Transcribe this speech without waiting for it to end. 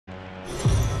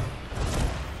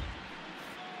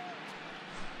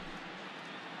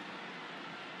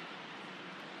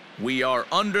We are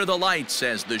under the lights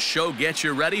as the show gets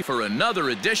you ready for another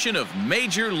edition of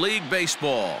Major League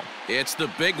Baseball. It's the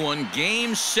big one,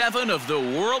 Game 7 of the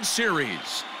World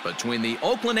Series between the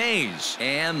Oakland A's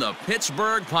and the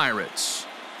Pittsburgh Pirates.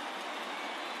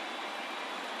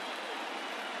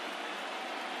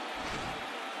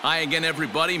 Hi again,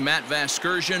 everybody. Matt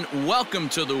Vasgersian. Welcome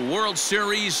to the World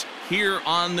Series here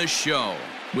on the show.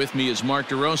 With me is Mark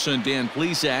DeRosa and Dan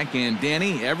Plesac. And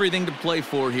Danny, everything to play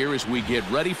for here as we get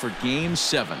ready for Game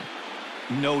 7.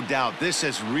 No doubt. This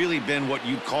has really been what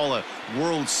you'd call a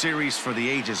World Series for the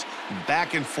ages.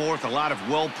 Back and forth, a lot of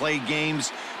well-played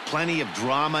games, plenty of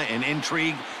drama and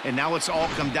intrigue. And now it's all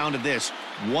come down to this.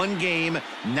 One game,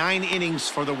 9 innings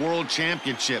for the World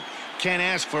Championship. Can't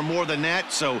ask for more than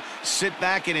that, so sit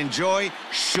back and enjoy.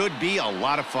 Should be a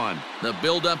lot of fun. The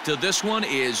build-up to this one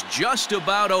is just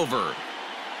about over.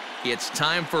 It's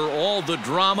time for all the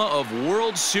drama of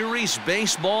World Series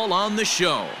baseball on the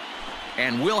show.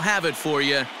 And we'll have it for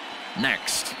you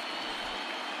next.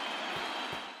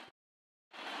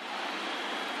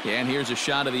 And here's a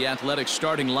shot of the Athletics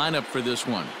starting lineup for this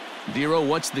one. Dero,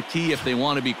 what's the key if they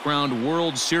want to be crowned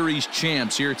World Series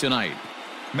champs here tonight?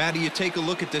 Matty, you take a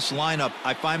look at this lineup.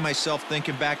 I find myself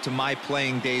thinking back to my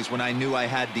playing days when I knew I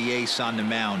had the ace on the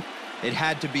mound. It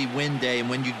had to be win day, and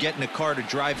when you get in a car to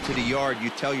drive to the yard, you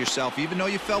tell yourself, even though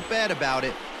you felt bad about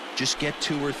it, just get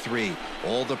 2 or 3.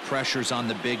 All the pressure's on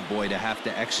the big boy to have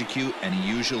to execute, and he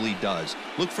usually does.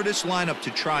 Look for this lineup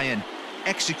to try and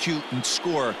execute and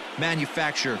score,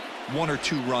 manufacture 1 or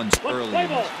 2 runs early.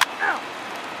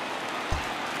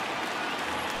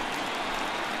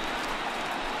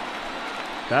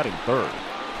 Batting third,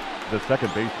 the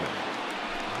second baseman,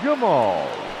 Jamaal.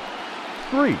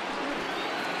 Street.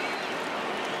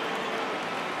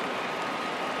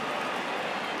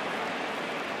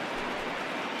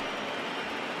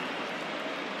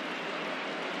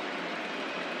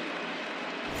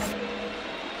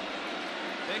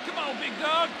 Hey, come on, big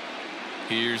dog.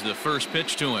 Here's the first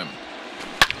pitch to him.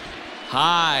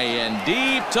 High and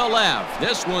deep to left.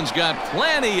 This one's got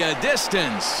plenty of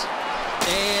distance.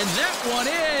 And that one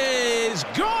is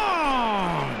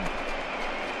gone.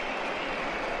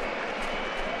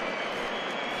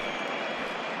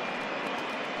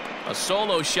 A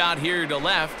solo shot here to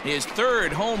left. His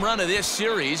 3rd home run of this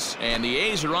series. And the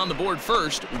A's are on the board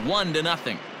first,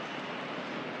 1-0.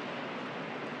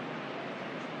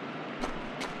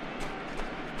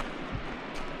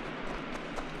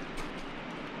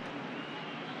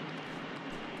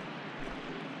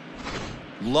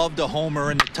 Loved a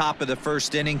homer in the top of the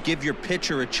first inning. Give your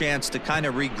pitcher a chance to kind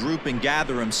of regroup and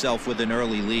gather himself with an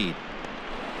early lead.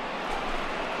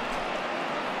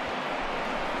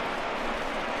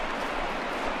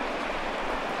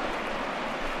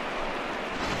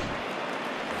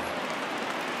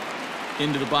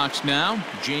 Into the box now,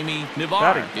 Jamie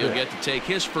Navarre. He'll get to take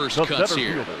his first cuts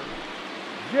here.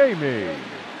 Jamie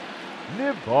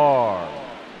Navarre.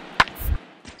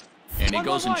 And he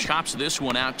goes and chops this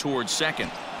one out towards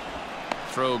second.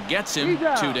 Throw gets him 2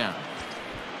 down.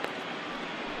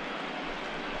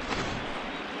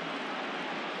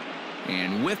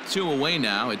 And with 2 away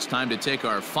now, it's time to take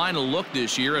our final look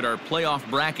this year at our playoff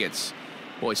brackets.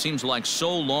 Boy, it seems like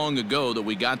so long ago that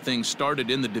we got things started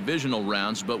in the divisional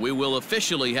rounds, but we will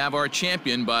officially have our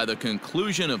champion by the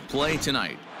conclusion of play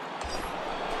tonight.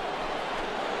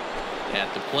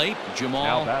 At the plate,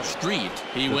 Jamaal Street.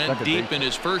 He went deep in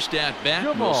his first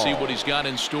at-bat. We'll see what he's got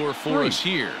in store for us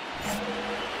here.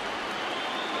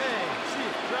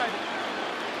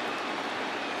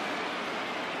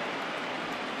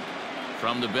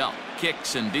 From the belt,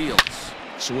 kicks and deals.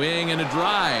 Swing and a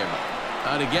drive.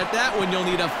 To get that one, you'll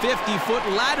need a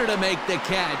 50-foot ladder to make the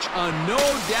catch. A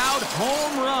no-doubt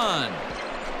home run.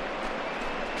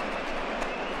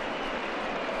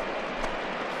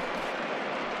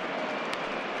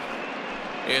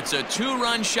 It's a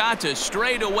 2-run shot to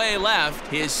straightaway left.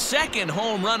 His 2nd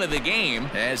home run of the game.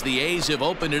 As the A's have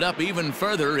opened it up even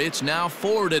further, it's now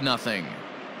 4-0.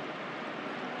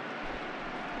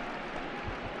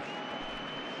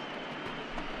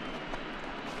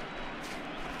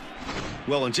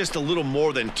 Well, in just a little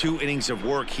more than 2 innings of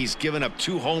work, he's given up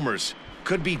 2 homers.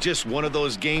 Could be just one of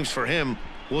those games for him.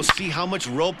 We'll see how much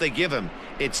rope they give him.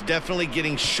 It's definitely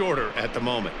getting shorter at the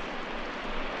moment.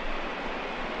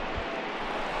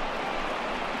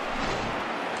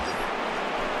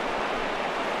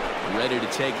 Ready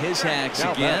to take his hacks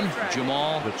again.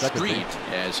 Jamaal Street,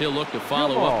 as he'll look to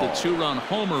follow up the 2-run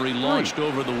homer he launched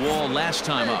over the wall last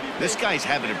time up. This guy's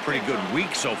having a pretty good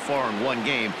week so far in one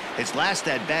game. His last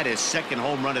at bat is second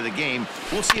home run of the game.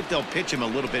 We'll see if they'll pitch him a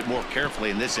little bit more carefully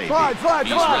in this AB. He's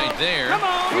right there.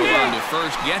 Going to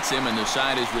first gets him, and the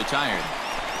side is retired.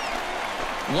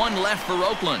 One left for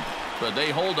Oakland, but they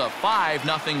hold a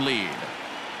 5-0 lead.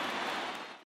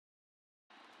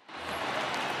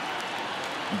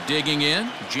 Digging in,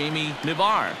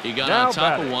 Jamaal. He got on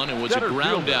top of one and was a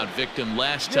ground-out victim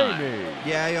last time.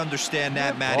 Yeah, I understand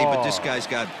that, Matty, but this guy's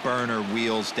got burner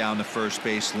wheels down the first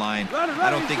base line. I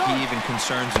don't think he even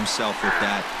concerns himself with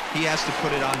that. He has to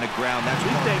put it on the ground. That's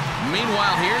one.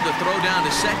 Meanwhile here, the throw down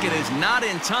to second is not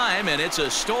in time, and it's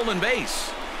a stolen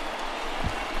base.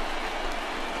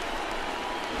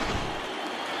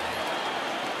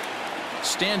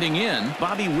 Standing in,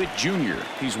 Bobby Witt Jr.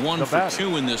 He's 1 for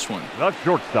 2 in this one. The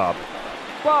shortstop,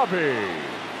 Bobby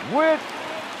Witt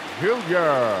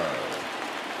Jr.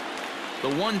 The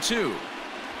 1-2.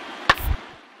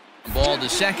 Ball to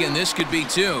second. This could be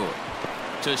 2.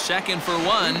 To second for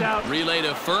 1. Relay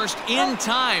to first in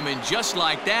time, and just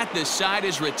like that, the side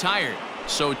is retired.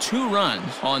 So 2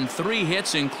 runs on 3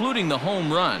 hits, including the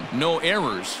home run. No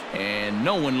errors, and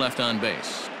no one left on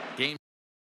base. Game.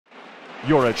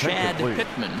 Your attention, Chad please.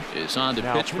 Pittman is on to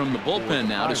pitch from the bullpen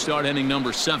now to start inning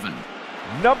number 7.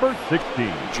 Number 16.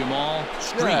 Jamaal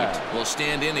Street will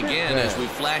stand in again as we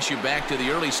flash you back to the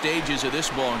early stages of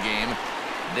this ball game.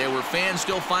 There were fans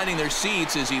still finding their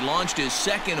seats as he launched his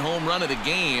second home run of the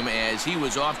game, as he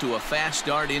was off to a fast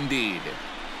start indeed.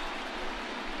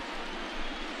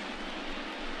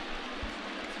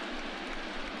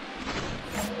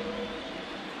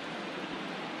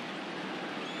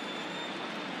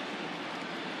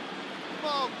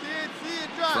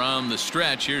 From the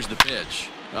stretch, here's the pitch.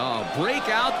 Oh, break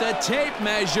out the tape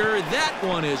measure. That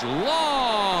one is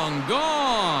long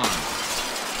gone.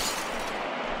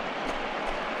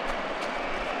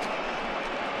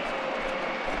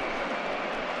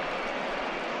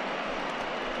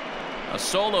 A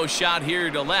solo shot here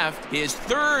to left. His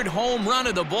 3rd home run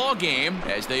of the ball game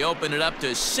as they open it up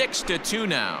to 6-2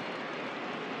 now.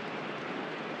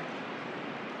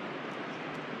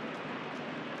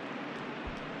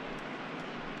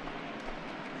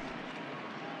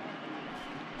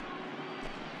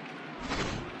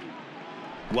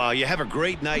 Well, you have a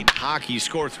great night in hockey, you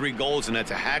score 3 goals, and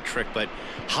that's a hat trick. But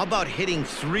how about hitting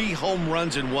 3 home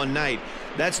runs in one night?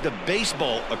 That's the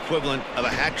baseball equivalent of a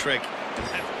hat trick.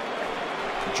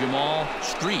 Jamaal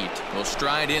Street will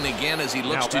stride in again as he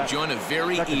looks to join a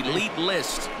very elite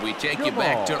list. We take you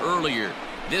back to earlier.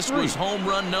 This was home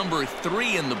run number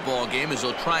 3 in the ball game, as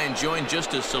he'll try and join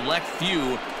just a select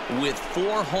few with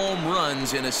 4 home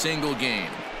runs in a single game.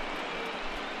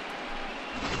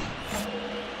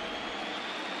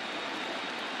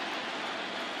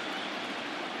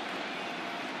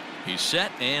 He's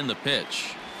set, and the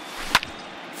pitch.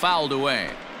 Fouled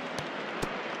away.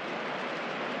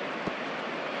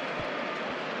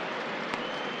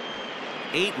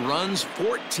 Eight runs,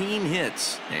 14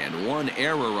 hits, and 1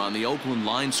 error on the Oakland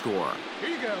line score. Here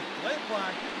you go. Let it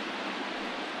fly.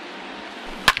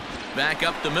 Back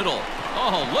up the middle.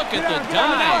 Oh, look at the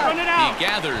dive. He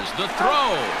gathers the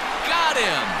throw. Got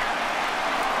him.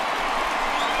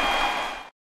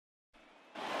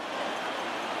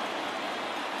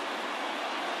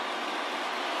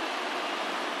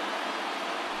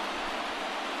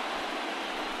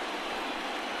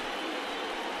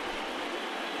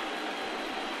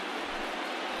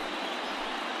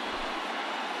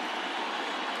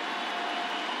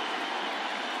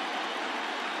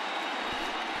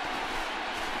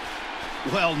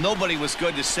 Well, nobody was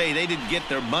good to say they didn't get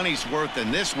their money's worth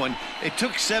in this one. It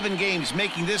took 7 games,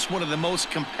 making this one of the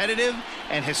most competitive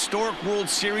and historic World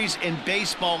Series in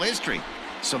baseball history.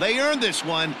 So they earned this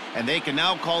one, and they can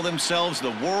now call themselves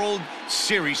the World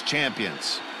Series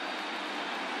champions.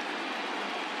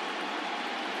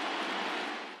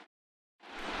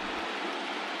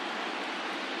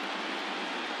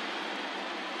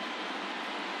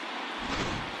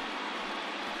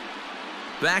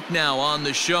 Back now on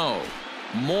the show.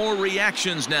 More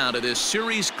reactions now to this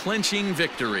series-clinching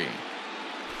victory.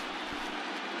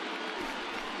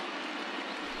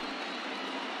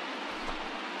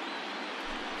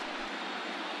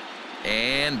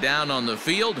 And down on the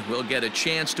field, we'll get a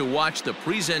chance to watch the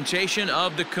presentation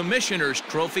of the Commissioner's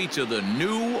Trophy to the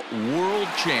new world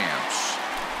champs.